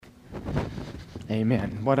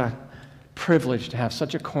Amen. What a privilege to have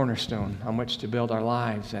such a cornerstone on which to build our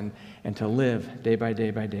lives and to live day by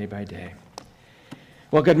day by day by day.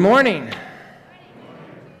 Well, good morning.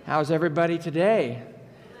 How's everybody today?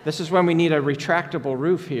 This is when we need a retractable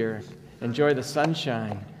roof here. Enjoy the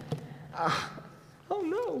sunshine. Oh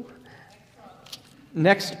no.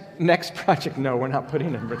 Next project, no, we're not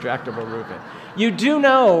putting a retractable roof in. You do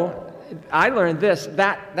know, I learned this,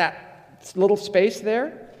 that little space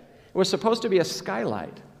there was supposed to be a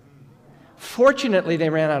skylight. Fortunately, they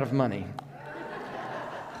ran out of money.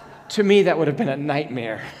 To me, that would have been a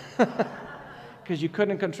nightmare. Because you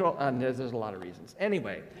couldn't control, there's a lot of reasons.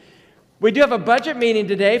 Anyway, we do have a budget meeting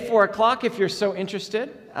today, 4 o'clock, if you're so interested.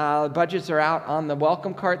 Budgets are out on the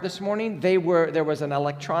welcome cart this morning. There was an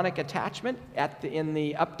electronic attachment in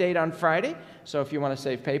the update on Friday. So if you want to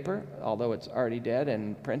save paper, although it's already dead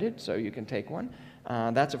and printed, so you can take one.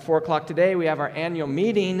 That's at 4 o'clock today. We have our annual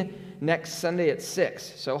meeting next Sunday at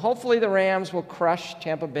 6. So hopefully the Rams will crush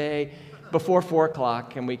Tampa Bay before 4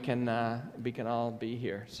 o'clock, and we can all be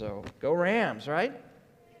here. So go Rams, right?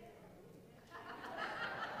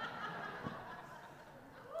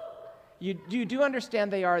 You do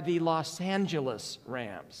understand they are the Los Angeles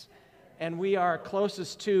Rams, and we are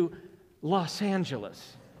closest to Los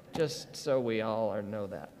Angeles, just so we all know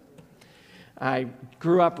that. I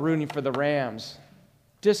grew up rooting for the Rams,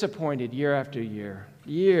 disappointed year after year,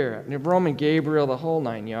 Roman Gabriel, the whole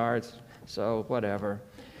 9 yards, so whatever.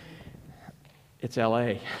 It's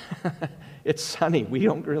L.A. It's sunny. We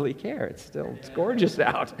don't really care. It's gorgeous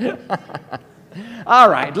out. All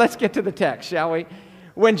right, let's get to the text, shall we?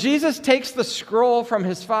 When Jesus takes the scroll from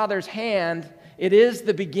his Father's hand, it is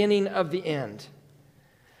the beginning of the end.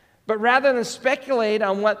 But rather than speculate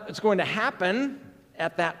on what's going to happen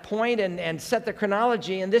at that point and set the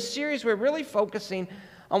chronology, in this series we're really focusing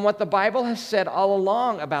on what the Bible has said all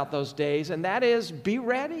along about those days, and that is, be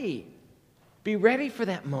ready. Be ready for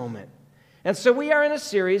that moment. And so we are in a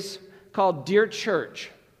series called Dear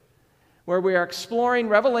Church, where we are exploring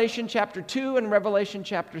Revelation chapter 2 and Revelation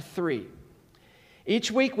chapter 3.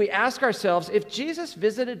 Each week we ask ourselves, if Jesus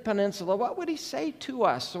visited Peninsula, what would he say to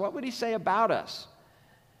us? So what would he say about us?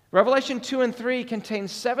 Revelation 2 and 3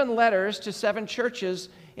 contains 7 letters to 7 churches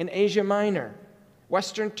in Asia Minor,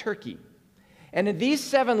 Western Turkey. And in these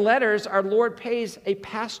 7 letters, our Lord pays a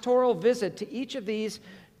pastoral visit to each of these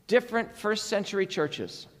different first century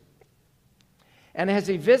churches. And as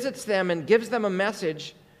he visits them and gives them a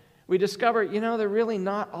message, we discover, they're really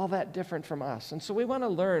not all that different from us. And so we want to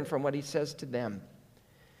learn from what he says to them.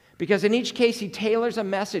 Because in each case, he tailors a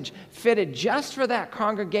message fitted just for that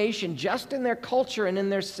congregation, just in their culture and in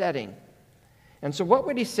their setting. And so what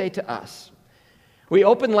would he say to us? We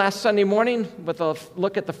opened last Sunday morning with a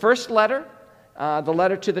look at the first letter, the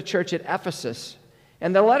letter to the church at Ephesus.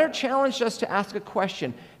 And the letter challenged us to ask a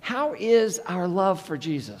question. How is our love for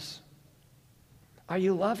Jesus? Are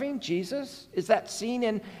you loving Jesus? Is that seen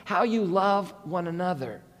in how you love one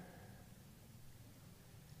another?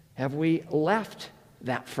 Have we left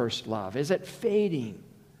that first love? Is it fading?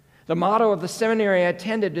 The motto of the seminary I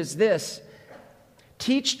attended is this: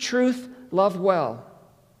 teach truth, love well.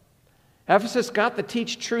 Ephesus got the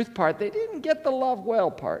teach truth part. They didn't get the love well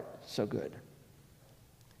part so good.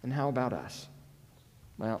 And how about us?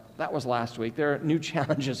 Well, that was last week. There are new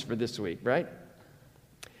challenges for this week, right?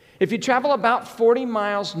 If you travel about 40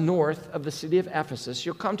 miles north of the city of Ephesus,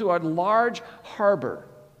 you'll come to a large harbor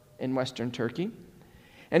in western Turkey.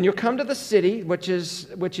 And you'll come to the city, which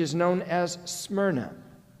is known as Smyrna.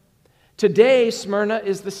 Today, Smyrna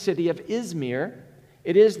is the city of Izmir.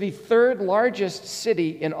 It is the 3rd largest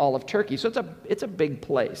city in all of Turkey. So it's a big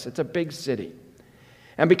place. It's a big city.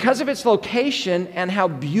 And because of its location and how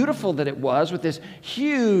beautiful that it was with this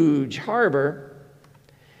huge harbor,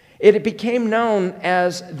 it became known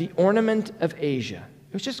as the ornament of Asia.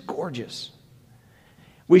 It was just gorgeous.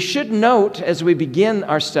 We should note as we begin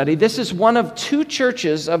our study, this is one of 2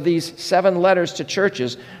 churches of these 7 letters to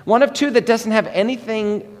churches, one of 2 that doesn't have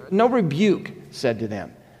anything, no rebuke said to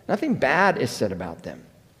them. Nothing bad is said about them.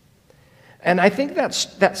 And I think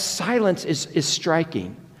that silence is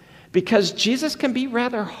striking, because Jesus can be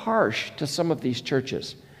rather harsh to some of these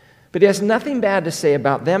churches. But he has nothing bad to say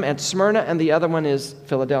about them at Smyrna, and the other one is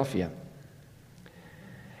Philadelphia.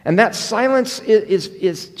 And that silence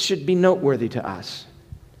should be noteworthy to us.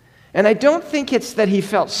 And I don't think it's that he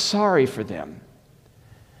felt sorry for them.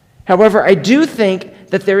 However, I do think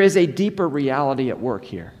that there is a deeper reality at work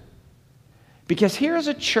here. Because here is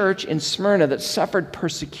a church in Smyrna that suffered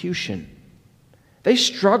persecution. They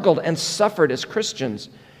struggled and suffered as Christians,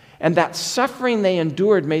 and that suffering they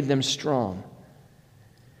endured made them strong.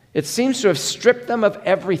 It seems to have stripped them of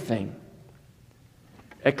everything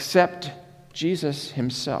except Jesus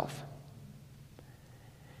himself.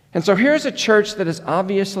 And so here's a church that is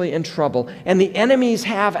obviously in trouble, and the enemies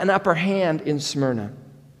have an upper hand in Smyrna.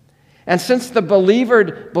 And since the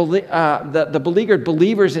beleaguered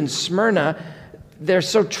believers in Smyrna, they're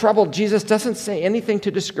so troubled, Jesus doesn't say anything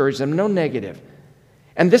to discourage them, no negative.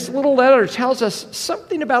 And this little letter tells us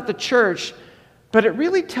something about the church, but it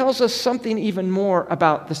really tells us something even more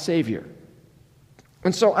about the Savior.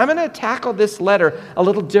 And so I'm going to tackle this letter a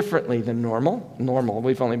little differently than normal.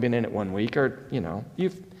 We've only been in it 1 week, or,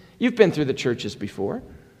 you've been through the churches before.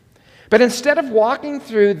 But instead of walking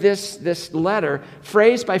through this letter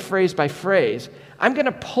phrase by phrase by phrase, I'm going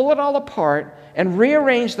to pull it all apart and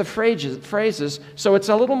rearrange the phrases so it's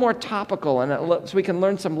a little more topical and so we can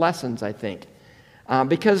learn some lessons, I think.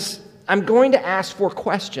 Because I'm going to ask 4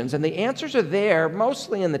 questions, and the answers are there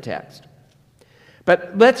mostly in the text.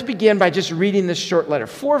 But let's begin by just reading this short letter.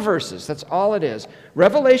 4 verses, that's all it is.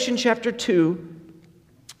 Revelation chapter 2,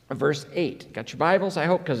 verse 8. Got your Bibles, I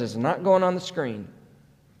hope, because it's not going on the screen.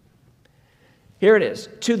 Here it is.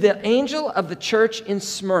 To the angel of the church in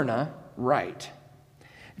Smyrna, write,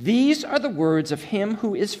 these are the words of him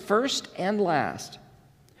who is first and last,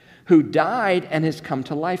 who died and has come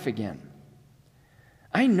to life again.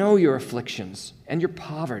 I know your afflictions and your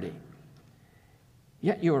poverty,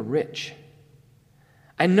 yet you are rich.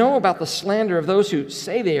 I know about the slander of those who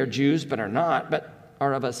say they are Jews but are not, but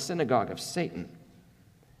are of a synagogue of Satan.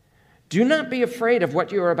 Do not be afraid of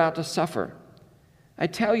what you are about to suffer. I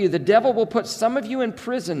tell you, the devil will put some of you in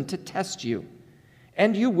prison to test you,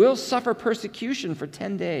 and you will suffer persecution for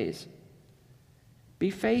 10 days. Be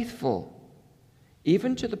faithful,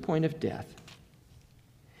 even to the point of death,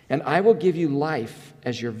 and I will give you life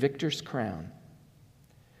as your victor's crown.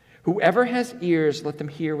 Whoever has ears, let them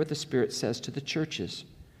hear what the Spirit says to the churches.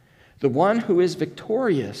 The one who is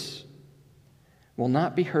victorious will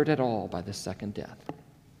not be hurt at all by the second death.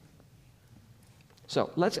 So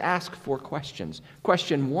let's ask 4 questions.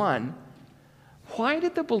 Question 1, why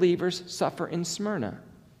did the believers suffer in Smyrna?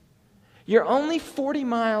 You're only 40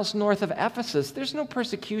 miles north of Ephesus. There's no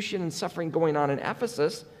persecution and suffering going on in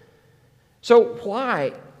Ephesus. So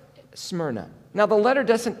why Smyrna? Now, the letter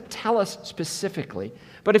doesn't tell us specifically,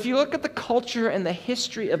 but if you look at the culture and the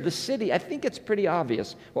history of the city, I think it's pretty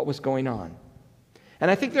obvious what was going on. And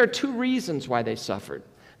I think there are 2 reasons why they suffered.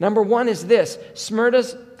 Number 1 is this: Smyrna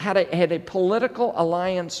had a political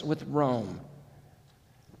alliance with Rome.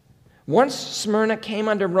 Once Smyrna came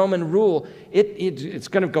under Roman rule, it's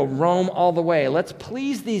going to go Rome all the way. Let's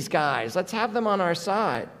please these guys. Let's have them on our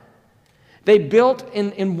side. They built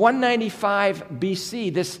in 195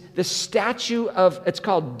 BC this statue of, it's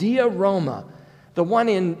called Dia Roma. The one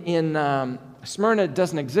in Smyrna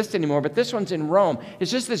doesn't exist anymore, but this one's in Rome.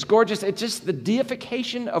 It's just this gorgeous, it's just the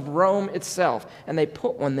deification of Rome itself. And they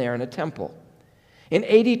put one there in a temple. In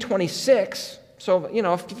AD 26, so,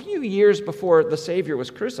 a few years before the Savior was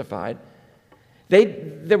crucified,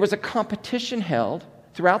 there was a competition held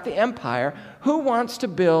throughout the empire. Who wants to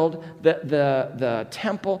build the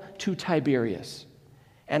temple to Tiberius?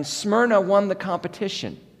 And Smyrna won the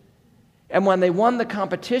competition. And when they won the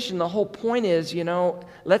competition, the whole point is,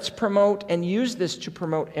 let's promote and use this to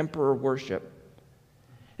promote emperor worship.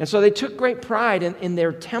 And so they took great pride in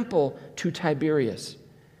their temple to Tiberius.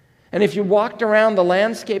 And if you walked around the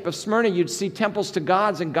landscape of Smyrna, you'd see temples to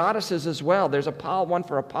gods and goddesses as well. There's one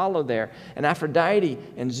for Apollo there, and Aphrodite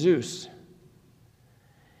and Zeus.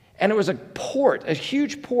 And it was a port, a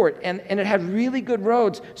huge port, and it had really good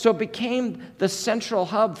roads, so it became the central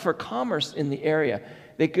hub for commerce in the area.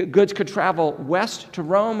 Goods could travel west to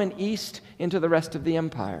Rome and east into the rest of the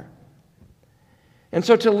empire. And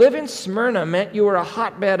so to live in Smyrna meant you were a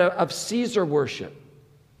hotbed of Caesar worship,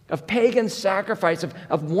 of pagan sacrifice,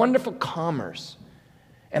 of wonderful commerce.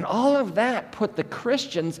 And all of that put the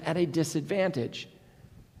Christians at a disadvantage.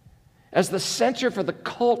 As the center for the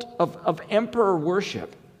cult of emperor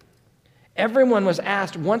worship, everyone was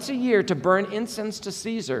asked once a year to burn incense to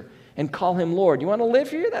Caesar and call him Lord. You want to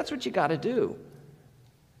live here? That's what you got to do.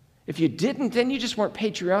 If you didn't, then you just weren't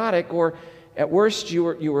patriotic, or at worst, you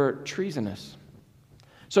were treasonous.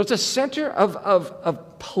 So it's a center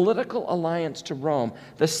of political alliance to Rome.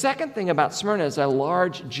 The second thing about Smyrna is a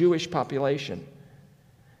large Jewish population.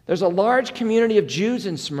 There's a large community of Jews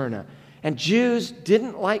in Smyrna, and Jews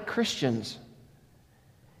didn't like Christians.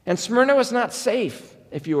 And Smyrna was not safe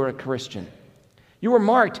if you were a Christian. You were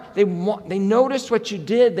marked. They noticed what you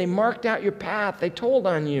did. They marked out your path. They told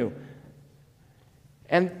on you.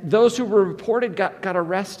 And those who were reported got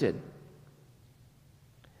arrested.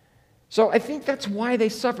 So I think that's why they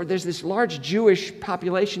suffered. There's this large Jewish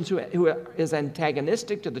population who is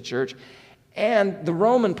antagonistic to the church, and the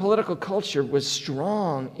Roman political culture was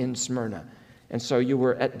strong in Smyrna. And so you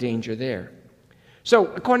were at danger there. So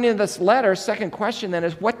according to this letter, second question then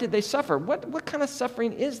is, what did they suffer? What kind of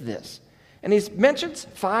suffering is this? And he mentions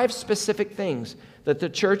 5 specific things that the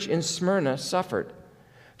church in Smyrna suffered.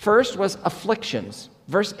 First was afflictions.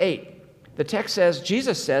 Verse 8, the text says,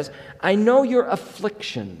 Jesus says, I know your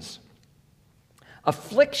afflictions.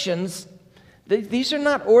 Afflictions, these are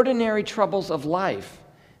not ordinary troubles of life.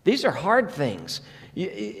 These are hard things.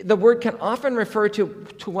 The word can often refer to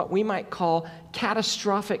what we might call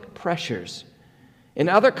catastrophic pressures. In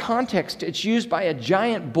other contexts, it's used by a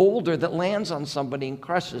giant boulder that lands on somebody and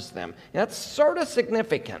crushes them. That's sort of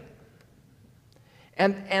significant.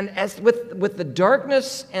 And as with the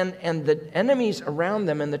darkness and the enemies around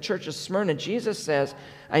them in the church of Smyrna, Jesus says,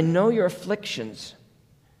 I know your afflictions.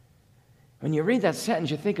 When you read that sentence,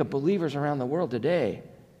 you think of believers around the world today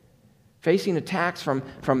facing attacks from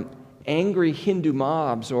angry Hindu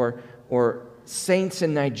mobs or saints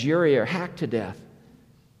in Nigeria are hacked to death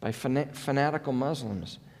by fanatical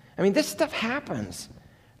Muslims. I mean, this stuff happens.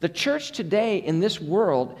 The church today in this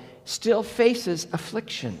world still faces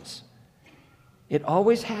afflictions. It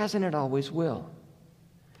always has and it always will.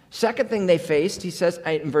 Second thing they faced, he says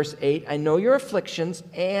in verse 8, I know your afflictions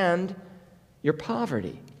and your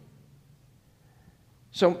poverty.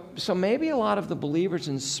 So maybe a lot of the believers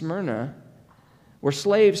in Smyrna were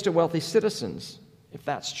slaves to wealthy citizens. If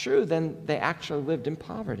that's true, then they actually lived in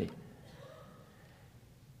poverty.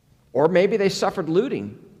 Or maybe they suffered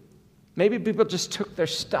looting. Maybe people just took their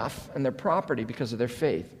stuff and their property because of their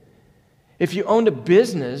faith. If you owned a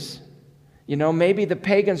business, maybe the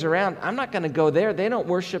pagans around, I'm not going to go there. They don't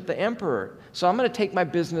worship the emperor. So I'm going to take my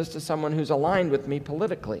business to someone who's aligned with me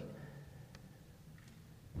politically.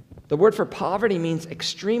 The word for poverty means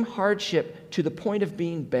extreme hardship to the point of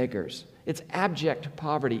being beggars. It's abject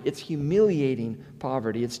poverty. It's humiliating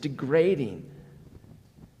poverty. It's degrading.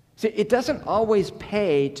 See, it doesn't always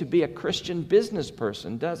pay to be a Christian business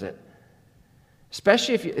person, does it?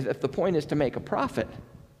 Especially if the point is to make a profit.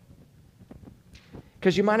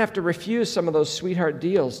 Because you might have to refuse some of those sweetheart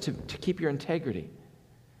deals to keep your integrity.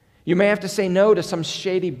 You may have to say no to some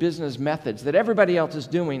shady business methods that everybody else is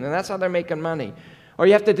doing, and that's how they're making money. Or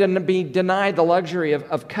you have to be denied the luxury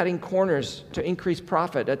of cutting corners to increase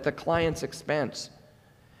profit at the client's expense.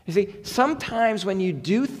 You see, sometimes when you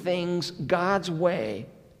do things God's way,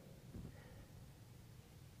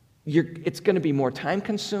 it's going to be more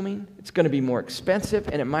time-consuming, it's going to be more expensive,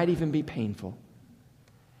 and it might even be painful.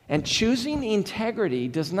 And choosing integrity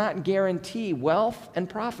does not guarantee wealth and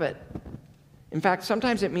profit. In fact,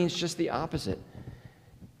 sometimes it means just the opposite.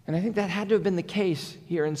 And I think that had to have been the case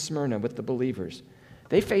here in Smyrna with the believers.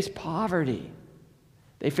 They faced poverty.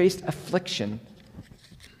 They faced affliction.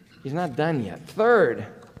 He's not done yet. Third,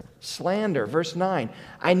 slander. Verse 9.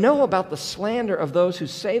 I know about the slander of those who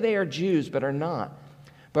say they are Jews but are not,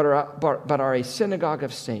 but are a synagogue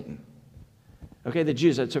of Satan. Okay, the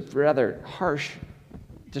Jews, that's a rather harsh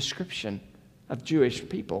description of Jewish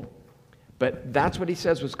people. But that's what he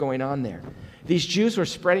says was going on there. These Jews were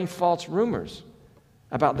spreading false rumors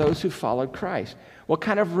about those who followed Christ. What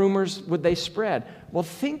kind of rumors would they spread? Well,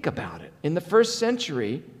 think about it. In the first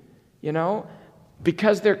century,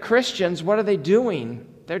 because they're Christians, what are they doing?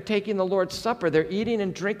 They're taking the Lord's Supper. They're eating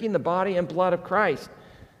and drinking the body and blood of Christ.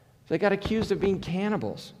 They got accused of being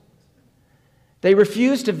cannibals. They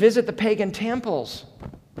refused to visit the pagan temples.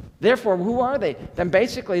 Therefore, who are they? Then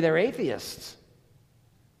basically they're atheists.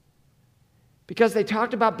 Because they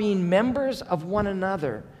talked about being members of one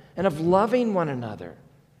another and of loving one another.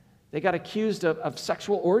 They got accused of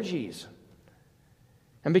sexual orgies.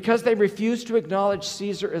 And because they refused to acknowledge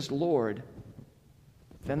Caesar as Lord,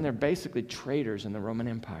 then they're basically traitors in the Roman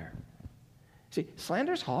Empire. See,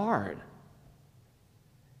 slander's hard.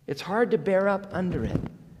 It's hard to bear up under it,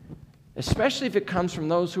 especially if it comes from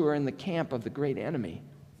those who are in the camp of the great enemy.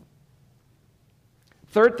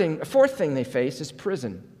 Fourth thing they face is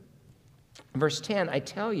prison. Verse 10, I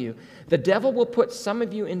tell you, the devil will put some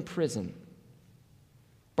of you in prison.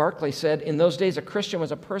 Barclay said, in those days a Christian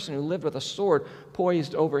was a person who lived with a sword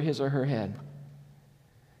poised over his or her head.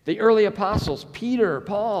 The early apostles, Peter,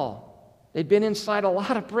 Paul, they'd been inside a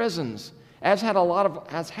lot of prisons, as have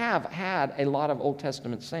had a lot of Old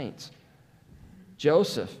Testament saints.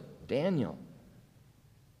 Joseph, Daniel.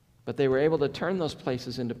 But they were able to turn those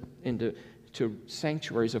places into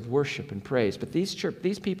sanctuaries of worship and praise. But these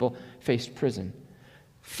people faced prison.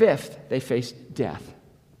 Fifth, they faced death.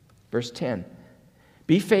 Verse 10,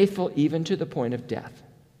 be faithful even to the point of death.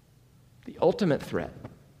 The ultimate threat.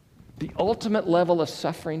 The ultimate level of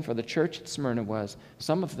suffering for the church at Smyrna was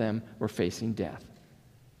some of them were facing death.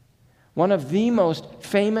 One of the most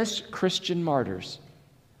famous Christian martyrs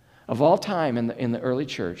of all time in the early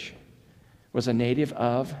church was a native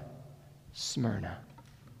of Smyrna.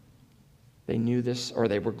 They knew this, or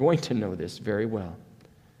they were going to know this very well.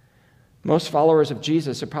 Most followers of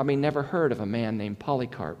Jesus have probably never heard of a man named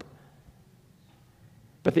Polycarp.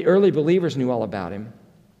 But the early believers knew all about him.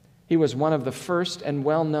 He was one of the first and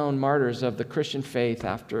well-known martyrs of the Christian faith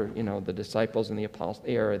after, the disciples and the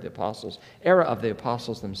era of the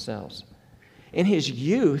apostles themselves. In his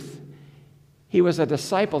youth, he was a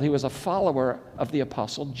disciple, he was a follower of the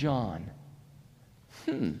apostle John.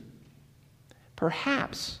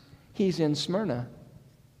 Perhaps he's in Smyrna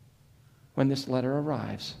when this letter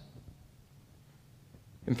arrives.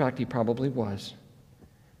 In fact, he probably was.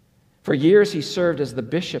 For years, he served as the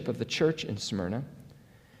bishop of the church in Smyrna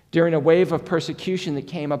during a wave of persecution that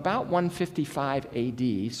came about 155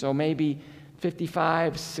 AD, so maybe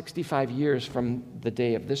 55, 65 years from the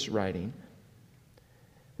day of this writing.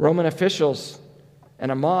 Roman officials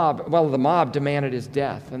and the mob demanded his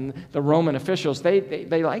death, and the Roman officials, they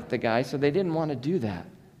liked the guy, so they didn't want to do that.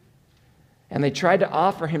 And they tried to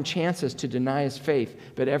offer him chances to deny his faith,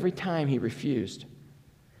 but every time he refused.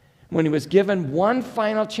 When he was given one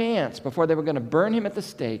final chance before they were going to burn him at the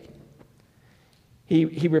stake,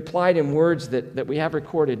 he replied in words that we have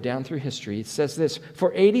recorded down through history. He says this,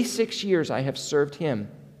 "For 86 years I have served him,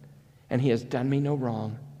 and he has done me no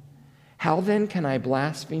wrong. How then can I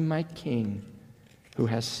blaspheme my king who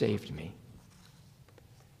has saved me?"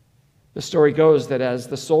 The story goes that as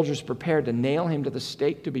the soldiers prepared to nail him to the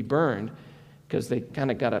stake to be burned, because they kind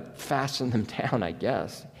of got to fasten them down, I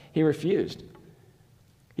guess, he refused.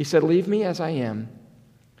 He said, "Leave me as I am,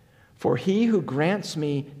 for he who grants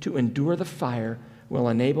me to endure the fire will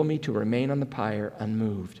enable me to remain on the pyre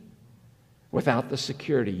unmoved, without the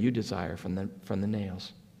security you desire from the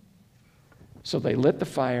nails." So they lit the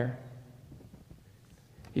fire.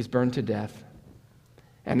 He's burned to death.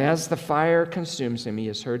 And as the fire consumes him, he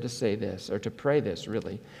is heard to say this, or to pray this,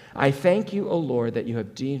 really. "I thank you, O Lord, that you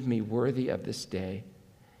have deemed me worthy of this day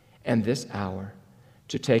and this hour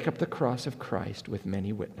to take up the cross of Christ with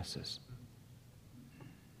many witnesses."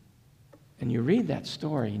 And you read that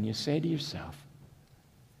story and you say to yourself,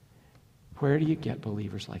 where do you get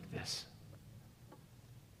believers like this?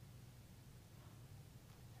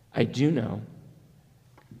 I do know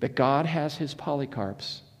that God has his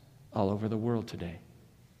Polycarps all over the world today.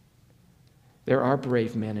 There are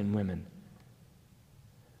brave men and women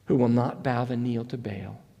who will not bow the knee to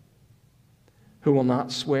Baal, who will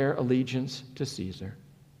not swear allegiance to Caesar,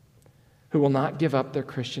 who will not give up their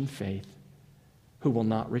Christian faith, who will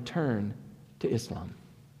not return to Islam.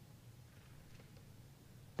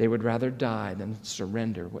 They would rather die than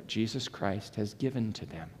surrender what Jesus Christ has given to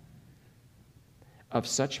them. Of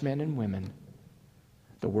such men and women,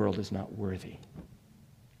 the world is not worthy.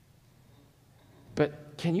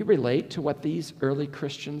 But can you relate to what these early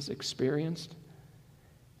Christians experienced?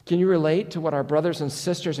 Can you relate to what our brothers and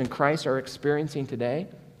sisters in Christ are experiencing today?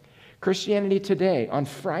 Christianity Today, on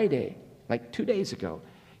Friday, like 2 days ago,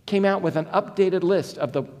 came out with an updated list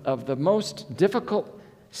of the most difficult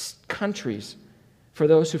countries for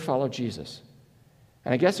those who follow Jesus.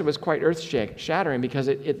 And I guess it was quite earth-shattering because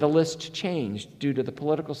the list changed due to the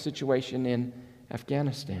political situation in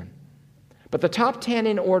Afghanistan. But the top 10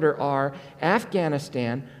 in order are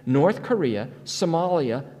Afghanistan, North Korea,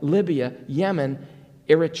 Somalia, Libya, Yemen,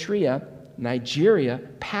 Eritrea, Nigeria,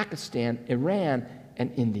 Pakistan, Iran,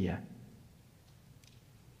 and India.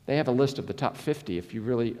 They have a list of the top 50 if you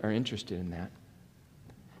really are interested in that.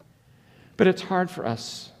 But it's hard for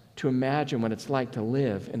us to imagine what it's like to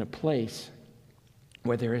live in a place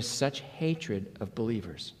where there is such hatred of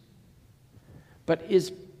believers. But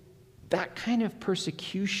is that kind of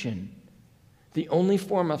persecution the only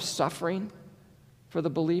form of suffering for the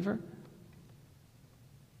believer?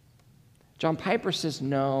 John Piper says,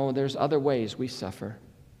 no, there's other ways we suffer.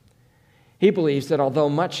 He believes that although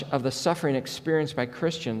much of the suffering experienced by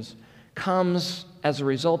Christians comes as a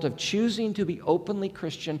result of choosing to be openly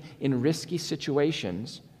Christian in risky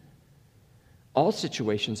situations, all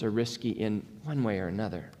situations are risky in one way or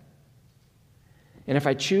another. And if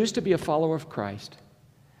I choose to be a follower of Christ,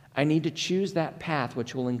 I need to choose that path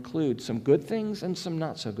which will include some good things and some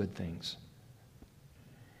not so good things.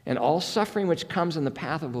 And all suffering which comes in the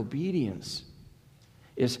path of obedience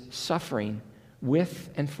is suffering with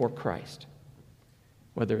and for Christ.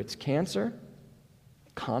 Whether it's cancer,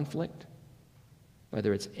 conflict,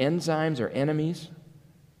 whether it's enzymes or enemies.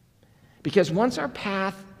 Because once our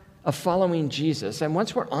path of following Jesus, and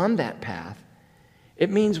once we're on that path, It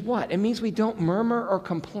means what? It means we don't murmur or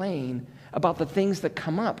complain about the things that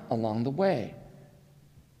come up along the way.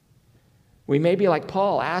 We may be like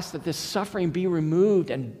Paul, ask that this suffering be removed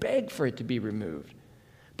and beg for it to be removed.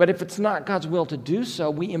 But if it's not God's will to do so,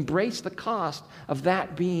 we embrace the cost of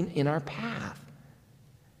that being in our path.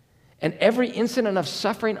 And every incident of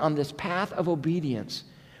suffering on this path of obedience,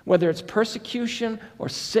 whether it's persecution or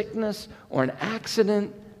sickness or an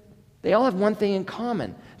accident, they all have one thing in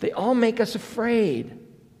common. They all make us afraid.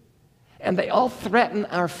 And they all threaten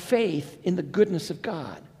our faith in the goodness of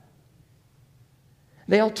God.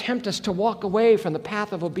 They all tempt us to walk away from the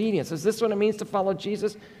path of obedience. Is this what it means to follow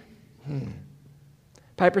Jesus?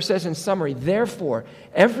 Piper says in summary, therefore,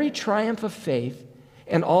 every triumph of faith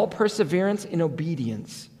and all perseverance in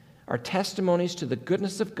obedience are testimonies to the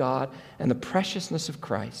goodness of God and the preciousness of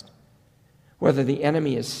Christ, whether the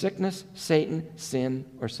enemy is sickness, Satan, sin,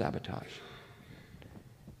 or sabotage.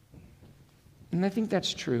 And I think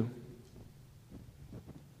that's true.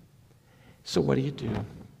 So what do you do?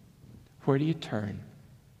 Where do you turn?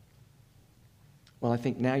 Well, I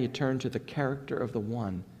think now you turn to the character of the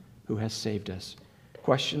one who has saved us.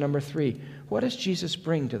 Question number 3, what does Jesus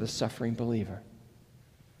bring to the suffering believer?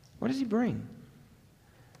 What does he bring?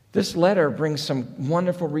 This letter brings some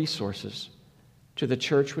wonderful resources to the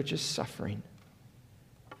church which is suffering.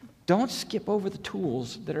 Don't skip over the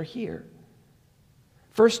tools that are here.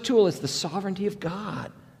 First tool is the sovereignty of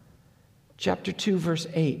God. Chapter 2, verse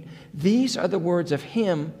 8. These are the words of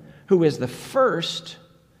him who is the first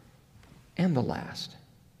and the last.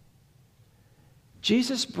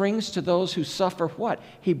 Jesus brings to those who suffer what?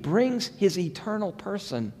 He brings his eternal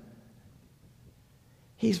person.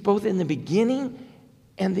 He's both in the beginning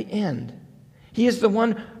and the end. He is the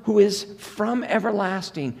one who is from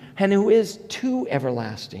everlasting and who is to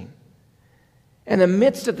everlasting. In the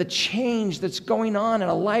midst of the change that's going on in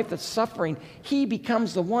a life that's suffering, he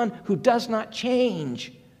becomes the one who does not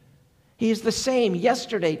change. He is the same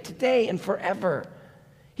yesterday, today, and forever.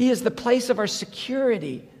 He is the place of our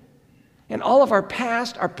security. And all of our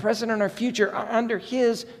past, our present, and our future are under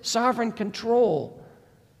his sovereign control.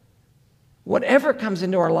 Whatever comes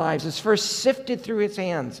into our lives is first sifted through his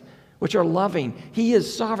hands, which are loving. He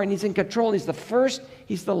is sovereign. He's in control. He's the first.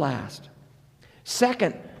 He's the last.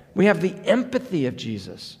 Second, we have the empathy of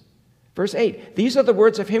Jesus. Verse 8, these are the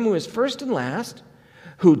words of him who is first and last,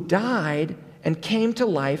 who died and came to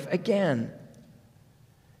life again.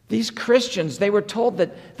 These Christians, they were told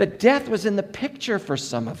that death was in the picture for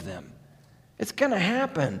some of them. It's going to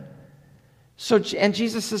happen. And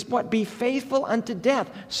Jesus says, what? Be faithful unto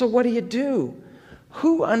death. So what do?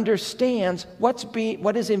 Who understands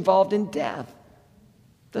what is involved in death?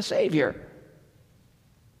 The Savior.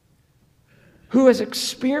 Who has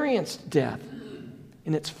experienced death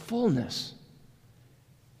in its fullness?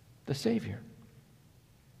 The Savior.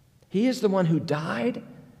 He is the one who died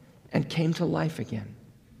and came to life again.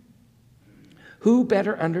 Who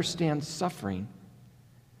better understands suffering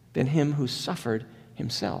than him who suffered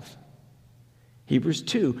himself? Hebrews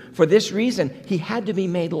 2, for this reason he had to be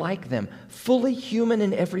made like them, fully human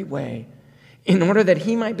in every way, in order that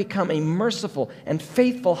he might become a merciful and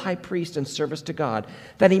faithful high priest in service to God,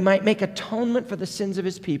 that he might make atonement for the sins of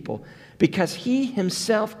his people. Because he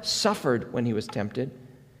himself suffered when he was tempted,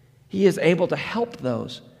 he is able to help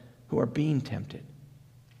those who are being tempted.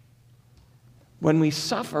 When we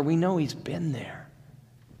suffer, we know he's been there.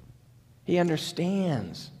 He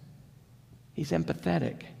understands. He's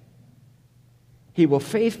empathetic. He will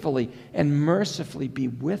faithfully and mercifully be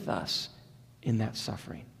with us in that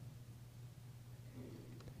suffering.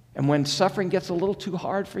 And when suffering gets a little too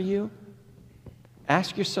hard for you,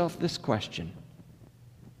 ask yourself this question.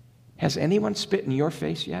 Has anyone spit in your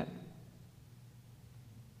face yet?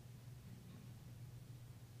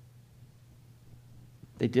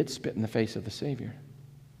 They did spit in the face of the Savior.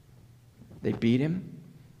 They beat him.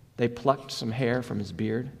 They plucked some hair from his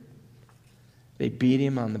beard. They beat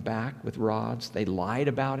him on the back with rods. They lied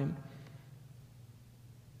about him.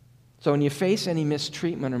 So when you face any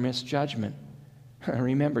mistreatment or misjudgment,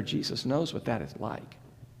 remember, Jesus knows what that is like.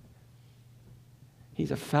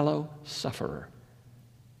 He's a fellow sufferer.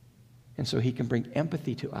 And so he can bring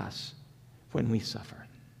empathy to us when we suffer.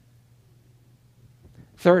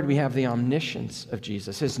 Third, we have the omniscience of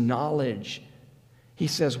Jesus, his knowledge. He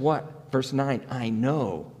says what? Verse 9, I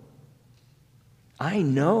know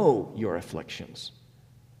your afflictions.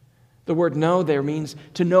 The word know there means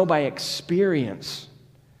to know by experience,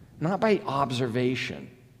 not by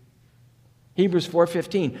observation. Hebrews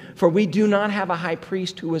 4:15, for we do not have a high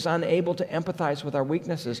priest who is unable to empathize with our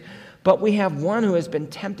weaknesses, but we have one who has been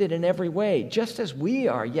tempted in every way, just as we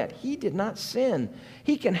are, yet he did not sin.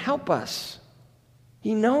 He can help us.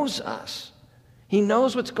 He knows us. He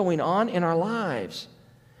knows what's going on in our lives.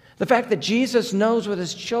 The fact that Jesus knows what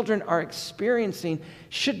his children are experiencing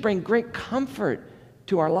should bring great comfort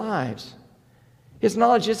to our lives. His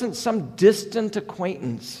knowledge isn't some distant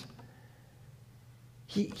acquaintance.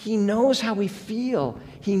 He knows how we feel.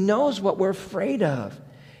 He knows what we're afraid of.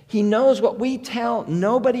 He knows what we tell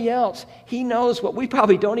nobody else. He knows what we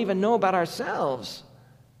probably don't even know about ourselves,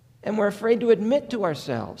 and we're afraid to admit to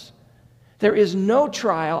ourselves. There is no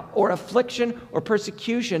trial or affliction or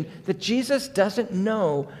persecution that Jesus doesn't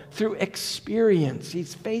know through experience.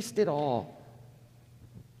 He's faced it all.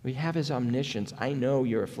 We have his omniscience. I know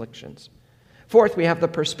your afflictions. Fourth, we have the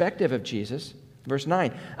perspective of Jesus. Verse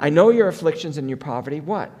 9, I know your afflictions and your poverty.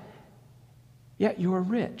 What? Yet you are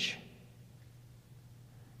rich.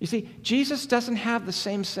 You see, Jesus doesn't have the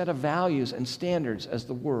same set of values and standards as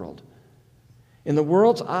the world. In the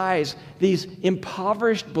world's eyes, these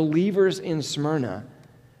impoverished believers in Smyrna,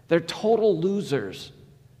 they're total losers.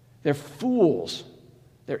 They're fools.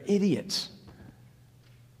 They're idiots.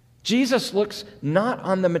 Jesus looks not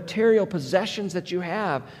on the material possessions that you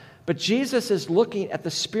have, but Jesus is looking at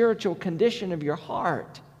the spiritual condition of your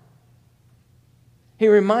heart. He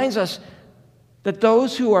reminds us that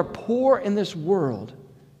those who are poor in this world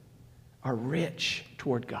are rich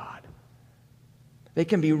toward God. They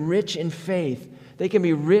can be rich in faith. They can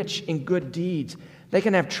be rich in good deeds. They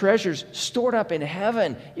can have treasures stored up in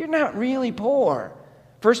heaven. You're not really poor.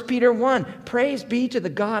 1 Peter 1, praise be to the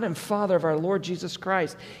God and Father of our Lord Jesus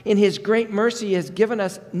Christ. In his great mercy, he has given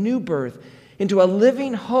us new birth into a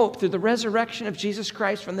living hope through the resurrection of Jesus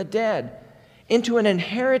Christ from the dead, into an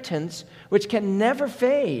inheritance which can never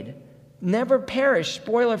fade, never perish,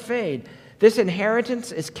 spoil, or fade. This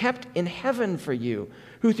inheritance is kept in heaven for you,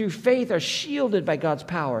 who through faith are shielded by God's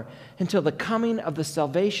power until the coming of the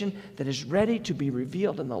salvation that is ready to be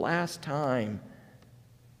revealed in the last time.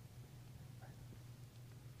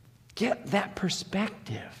 Get that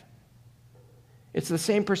perspective. It's the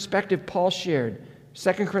same perspective Paul shared.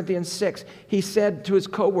 2 Corinthians 6, he said to his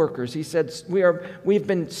co-workers, he said, we've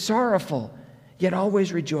been sorrowful, yet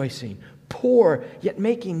always rejoicing, poor, yet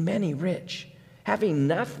making many rich, having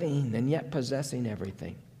nothing and yet possessing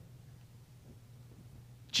everything.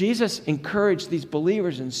 Jesus encouraged these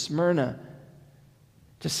believers in Smyrna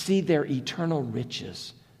to see their eternal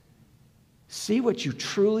riches. See what you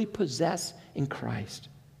truly possess in Christ.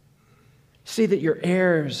 See that you're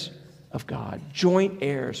heirs of God, joint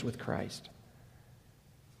heirs with Christ.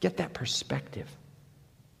 Get that perspective.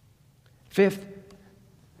 Fifth,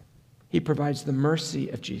 he provides the mercy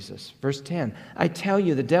of Jesus. Verse 10, I tell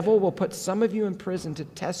you, the devil will put some of you in prison to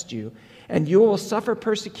test you, and you will suffer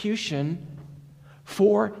persecution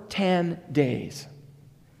for 10 days.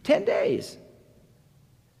 10 days.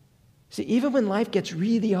 See, even when life gets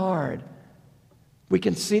really hard, we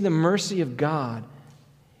can see the mercy of God,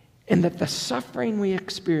 and that the suffering we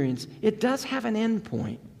experience, it does have an end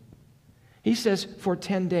point. He says for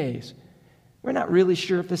 10 days. We're not really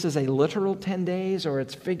sure if this is a literal 10 days or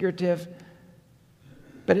it's figurative,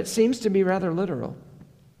 but it seems to be rather literal.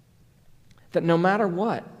 That no matter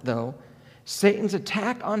what, though, Satan's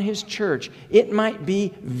attack on his church, it might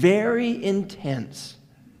be very intense,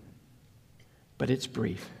 but it's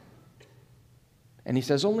brief. And he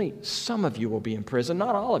says only some of you will be in prison,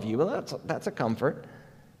 not all of you. Well, that's a comfort.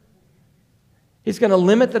 He's going to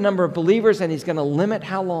limit the number of believers, and he's going to limit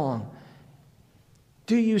how long.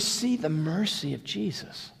 Do you see the mercy of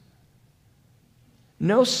Jesus?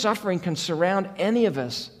 No suffering can surround any of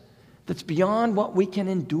us that's beyond what we can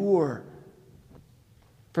endure.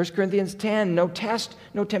 1 Corinthians 10, no test,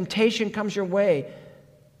 no temptation comes your way,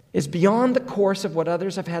 is beyond the course of what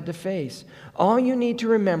others have had to face. All you need to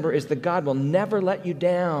remember is that God will never let you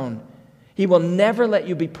down. He will never let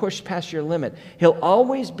you be pushed past your limit. He'll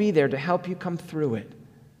always be there to help you come through it.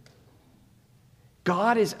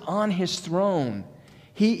 God is on his throne.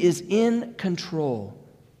 He is in control.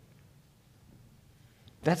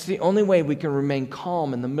 That's the only way we can remain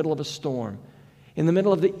calm in the middle of a storm, in the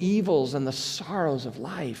middle of the evils and the sorrows of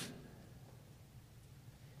life.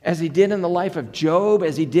 As he did in the life of Job,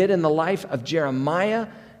 as he did in the life of Jeremiah,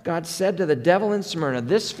 God said to the devil in Smyrna,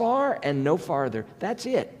 this far and no farther. That's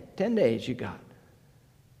it. 10 days you got.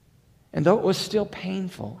 And though it was still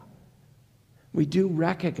painful, we do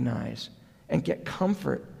recognize and get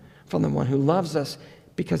comfort from the one who loves us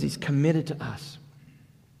because he's committed to us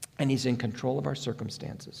and he's in control of our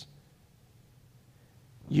circumstances.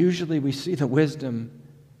 Usually we see the wisdom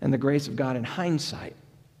and the grace of God in hindsight,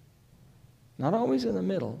 not always in the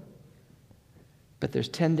middle, but there's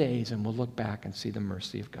 10 days and we'll look back and see the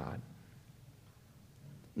mercy of God.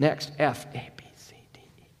 Next, F, A, B, C, D,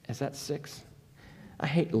 E. Is that 6? I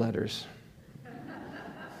hate letters.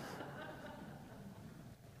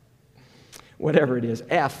 Whatever it is.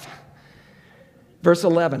 F. Verse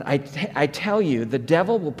 11, I tell you, the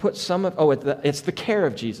devil will put some of, it's the care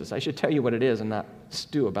of Jesus. I should tell you what it is and not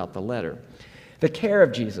stew about the letter. The care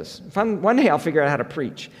of Jesus. One day I'll figure out how to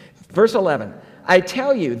preach. Verse 11, I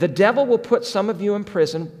tell you, the devil will put some of you in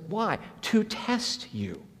prison. Why? To test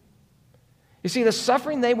you. You see, the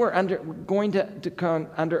suffering they were going to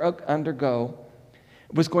undergo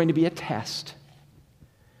was going to be a test.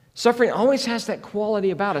 Suffering always has that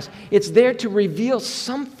quality about us. It's there to reveal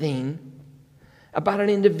something about an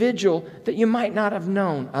individual that you might not have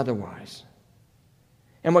known otherwise.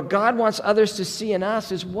 And what God wants others to see in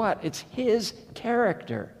us is what? It's His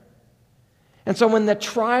character. And so when the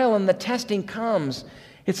trial and the testing comes,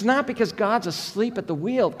 it's not because God's asleep at the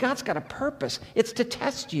wheel. God's got a purpose. It's to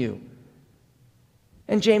test you.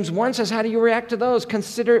 And James 1 says, how do you react to those?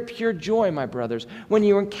 Consider it pure joy, my brothers, when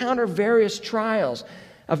you encounter various trials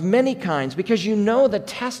of many kinds, because you know the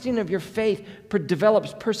testing of your faith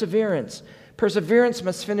develops perseverance. Perseverance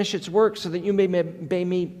must finish its work so that you may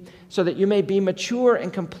be mature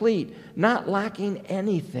and complete, not lacking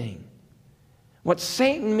anything. What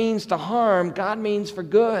Satan means to harm, God means for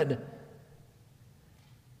good.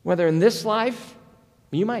 Whether in this life,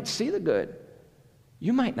 you might see the good.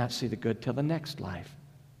 You might not see the good till the next life.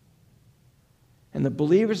 And the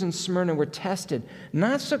believers in Smyrna were tested,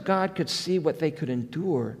 not so God could see what they could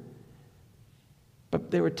endure,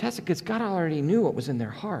 but they were tested because God already knew what was in their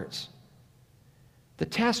hearts. The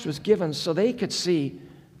test was given so they could see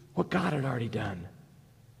what God had already done,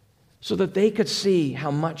 so that they could see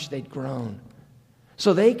how much they'd grown,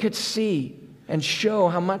 so they could see and show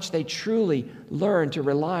how much they truly learned to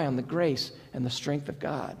rely on the grace and the strength of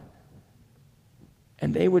God.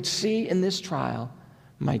 And they would see in this trial,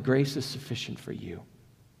 my grace is sufficient for you.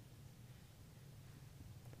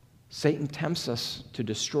 Satan tempts us to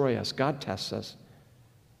destroy us. God tests us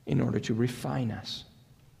in order to refine us,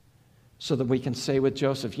 so that we can say with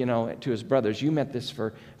Joseph, to his brothers, you meant this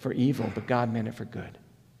for evil, but God meant it for good.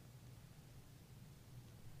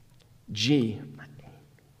 G.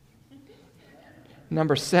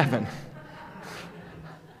 Number 7.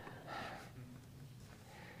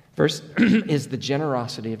 Verse is the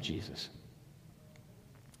generosity of Jesus.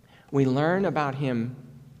 We learn about him,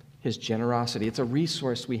 his generosity. It's a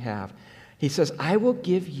resource we have. He says, I will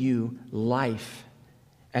give you life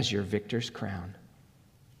as your victor's crown.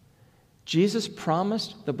 Jesus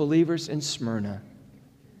promised the believers in Smyrna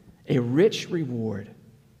a rich reward.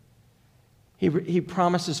 He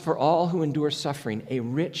promises for all who endure suffering a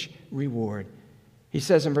rich reward. He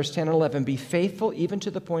says in verse 10 and 11, be faithful even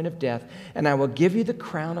to the point of death, and I will give you the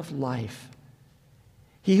crown of life.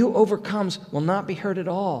 He who overcomes will not be hurt at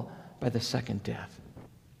all by the second death.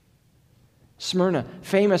 Smyrna,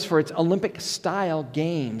 famous for its Olympic-style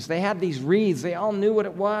games. They had these wreaths. They all knew what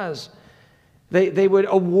it was. They would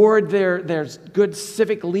award their good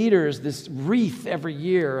civic leaders this wreath every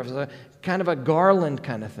year of a kind of a garland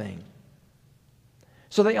kind of thing.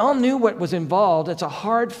 So they all knew what was involved. It's a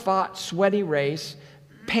hard-fought, sweaty race,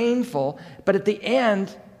 painful, but at the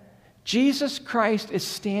end, Jesus Christ is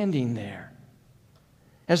standing there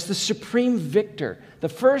as the supreme victor, the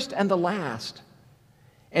first and the last,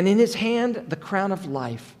 and in his hand, the crown of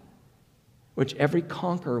life, which every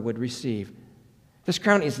conqueror would receive. This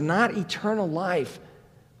crown is not eternal life,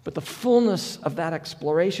 but the fullness of that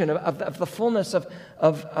exploration, of the fullness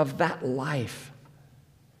of that life.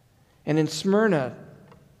 And in Smyrna,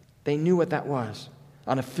 they knew what that was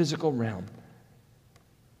on a physical realm.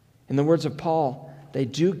 In the words of Paul, they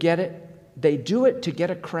do it to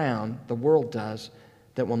get a crown, the world does,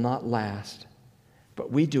 that will not last.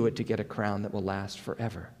 But we do it to get a crown that will last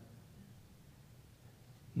forever.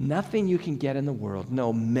 Nothing you can get in the world,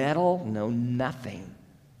 no medal, no nothing,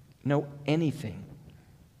 no anything,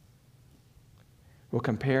 will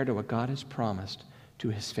compare to what God has promised to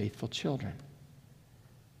his faithful children.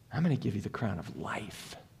 I'm going to give you the crown of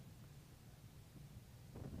life.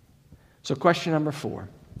 So question number 4.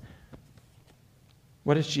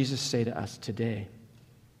 What does Jesus say to us today?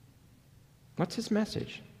 What's his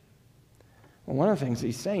message? Well, one of the things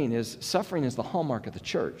he's saying is suffering is the hallmark of the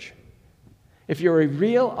church. If you're a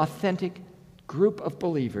real, authentic group of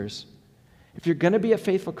believers, if you're going to be a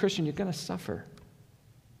faithful Christian, you're going to suffer.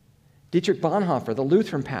 Dietrich Bonhoeffer, the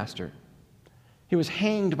Lutheran pastor, he was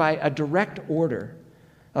hanged by a direct order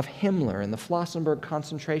of Himmler in the Flossenburg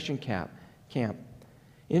concentration camp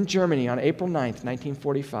in Germany on April 9th,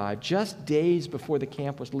 1945, just days before the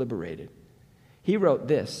camp was liberated. He wrote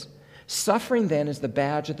this, suffering then is the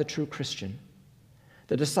badge of the true Christian.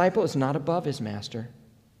 The disciple is not above his master.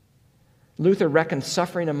 Luther reckoned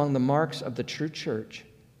suffering among the marks of the true church.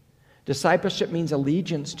 Discipleship means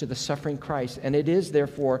allegiance to the suffering Christ, and it is,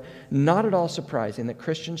 therefore, not at all surprising that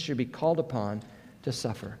Christians should be called upon to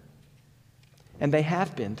suffer. And they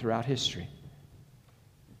have been throughout history.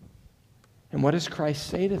 And what does Christ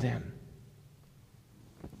say to them?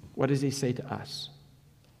 What does he say to us?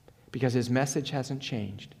 Because his message hasn't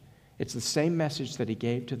changed. It's the same message that he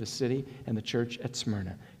gave to the city and the church at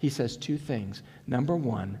Smyrna. He says two things. Number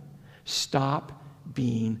one, stop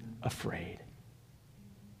being afraid.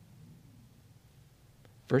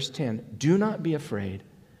 Verse 10, do not be afraid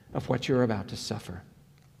of what you're about to suffer.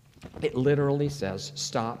 It literally says,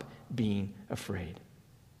 stop being afraid.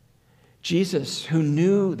 Jesus, who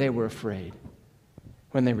knew they were afraid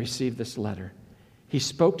when they received this letter, he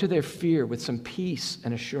spoke to their fear with some peace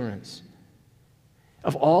and assurance.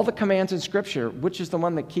 Of all the commands in Scripture, which is the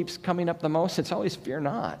one that keeps coming up the most? It's always fear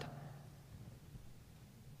not.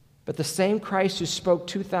 But the same Christ who spoke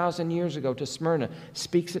 2,000 years ago to Smyrna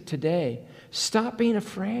speaks it today. Stop being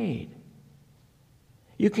afraid.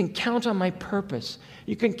 You can count on my purpose.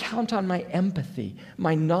 You can count on my empathy,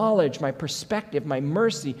 my knowledge, my perspective, my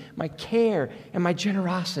mercy, my care, and my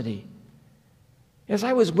generosity. As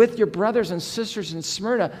I was with your brothers and sisters in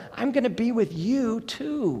Smyrna, I'm going to be with you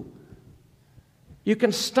too. You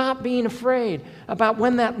can stop being afraid about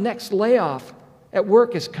when that next layoff at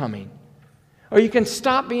work is coming. Or you can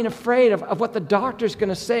stop being afraid of what the doctor's going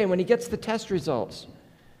to say when he gets the test results.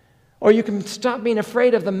 Or you can stop being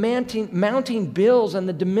afraid of the mounting bills and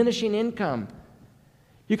the diminishing income.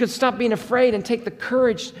 You can stop being afraid and take the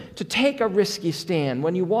courage to take a risky stand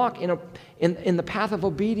when you walk in the path of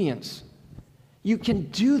obedience. You can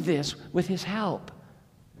do this with his help.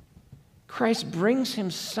 Christ brings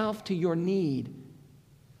himself to your need,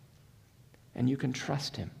 and you can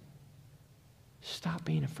trust him. Stop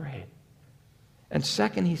being afraid. And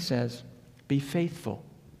second, he says, be faithful.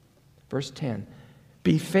 Verse 10,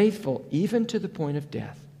 be faithful even to the point of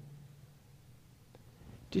death.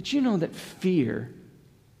 Did you know that fear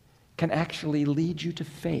can actually lead you to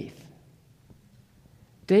faith?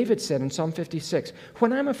 David said in Psalm 56,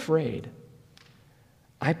 when I'm afraid,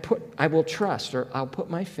 I will trust, or I'll put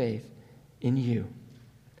my faith in you.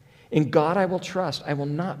 In God I will trust, I will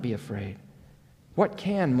not be afraid. What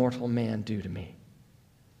can mortal man do to me?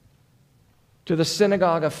 To the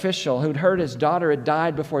synagogue official who'd heard his daughter had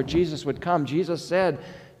died before Jesus would come, Jesus said,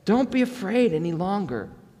 don't be afraid any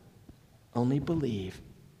longer. Only believe.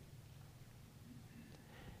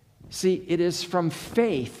 See, it is from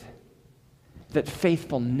faith that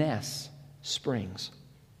faithfulness springs.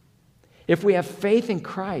 If we have faith in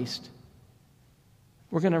Christ,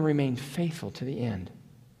 we're going to remain faithful to the end.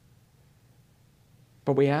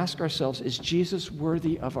 But we ask ourselves, is Jesus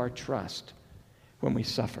worthy of our trust when we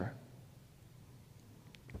suffer?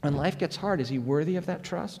 When life gets hard, is he worthy of that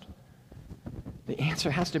trust? The answer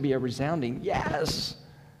has to be a resounding yes.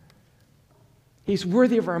 He's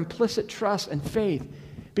worthy of our implicit trust and faith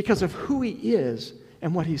because of who he is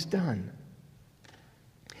and what he's done.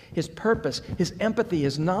 His purpose, his empathy,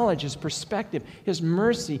 his knowledge, his perspective, his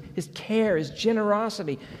mercy, his care, his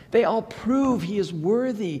generosity, they all prove he is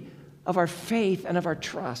worthy of our faith and of our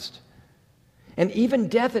trust. And even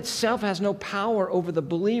death itself has no power over the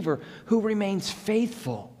believer who remains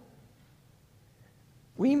faithful.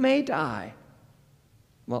 We may die.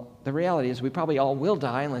 Well, the reality is we probably all will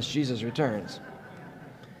die unless Jesus returns.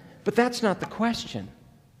 But that's not the question.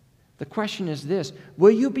 The question is this: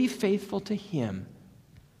 will you be faithful to him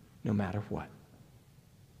no matter what?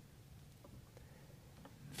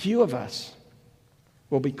 Few of us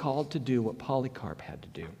will be called to do what Polycarp had to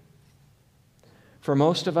do. For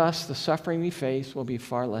most of us, the suffering we face will be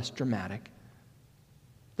far less dramatic.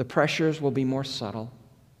 The pressures will be more subtle.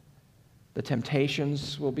 The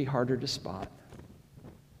temptations will be harder to spot.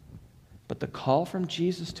 But the call from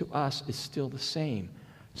Jesus to us is still the same.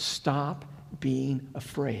 Stop being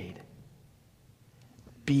afraid.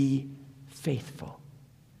 Be faithful.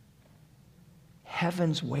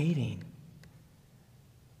 Heaven's waiting.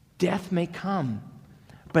 Death may come,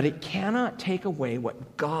 but it cannot take away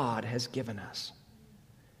what God has given us.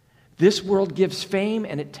 This world gives fame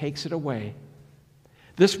and it takes it away.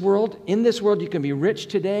 In this world, you can be rich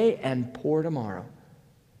today and poor tomorrow.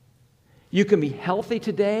 You can be healthy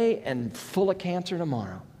today and full of cancer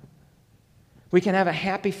tomorrow. We can have a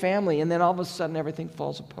happy family and then all of a sudden everything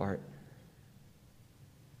falls apart.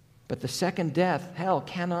 But the second death, hell,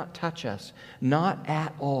 cannot touch us. Not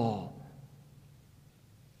at all.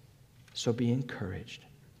 So be encouraged.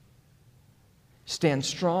 Stand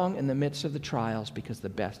strong in the midst of the trials because the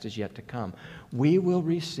best is yet to come. We will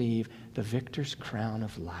receive the victor's crown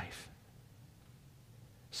of life.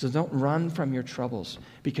 So don't run from your troubles,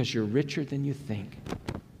 because you're richer than you think.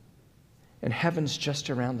 And heaven's just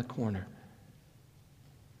around the corner.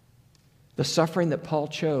 The suffering that Paul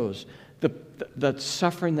chose, the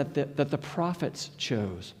suffering that the prophets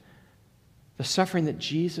chose, the suffering that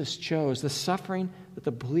Jesus chose, the suffering that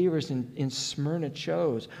the believers in Smyrna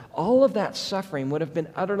chose, all of that suffering would have been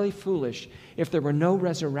utterly foolish if there were no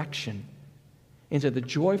resurrection into the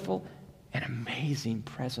joyful and amazing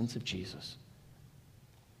presence of Jesus.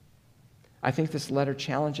 I think this letter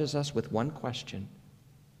challenges us with one question: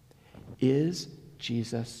 is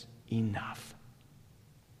Jesus enough?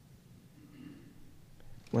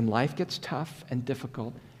 When life gets tough and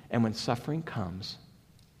difficult, and when suffering comes,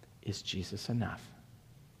 is Jesus enough?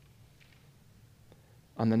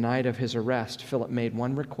 On the night of his arrest, Philip made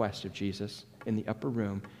one request of Jesus in the upper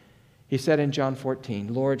room. He said in John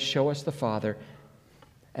 14, "Lord, show us the Father,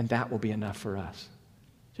 and that will be enough for us."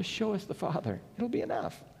 Just show us the Father. It'll be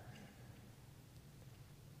enough.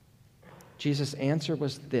 Jesus' answer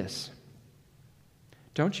was this: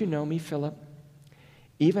 "Don't you know me, Philip?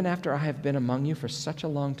 Even after I have been among you for such a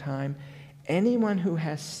long time, anyone who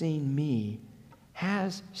has seen me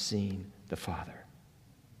has seen the Father."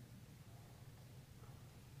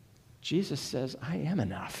 Jesus says, "I am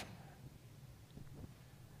enough."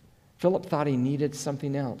 Philip thought he needed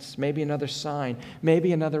something else, maybe another sign,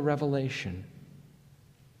 maybe another revelation.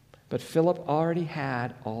 But Philip already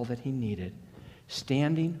had all that he needed,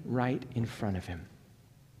 standing right in front of him.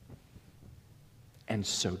 And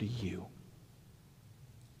so do you.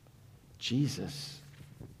 Jesus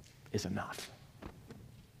is enough.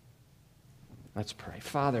 Let's pray.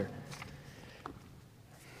 Father,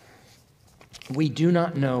 we do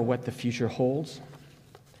not know what the future holds.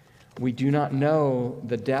 We do not know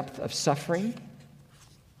the depth of suffering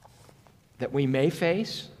that we may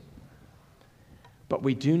face, but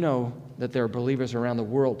we do know that there are believers around the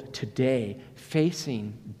world today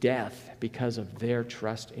facing death because of their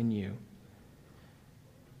trust in you.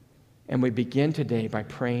 And we begin today by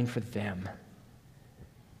praying for them,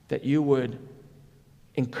 that you would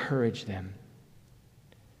encourage them,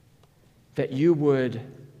 that you would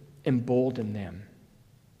embolden them,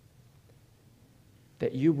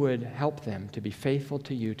 that you would help them to be faithful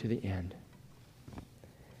to you to the end.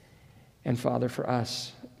 And Father, for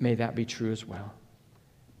us, may that be true as well,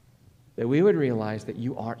 that we would realize that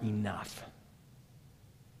you are enough,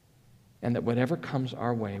 and that whatever comes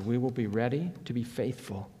our way, we will be ready to be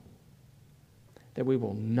faithful, that we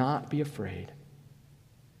will not be afraid,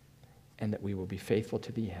 and that we will be faithful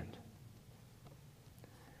to the end.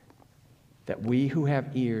 That we who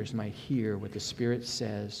have ears might hear what the Spirit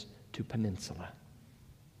says to Peninsula.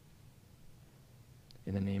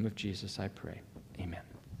 In the name of Jesus, I pray. Amen.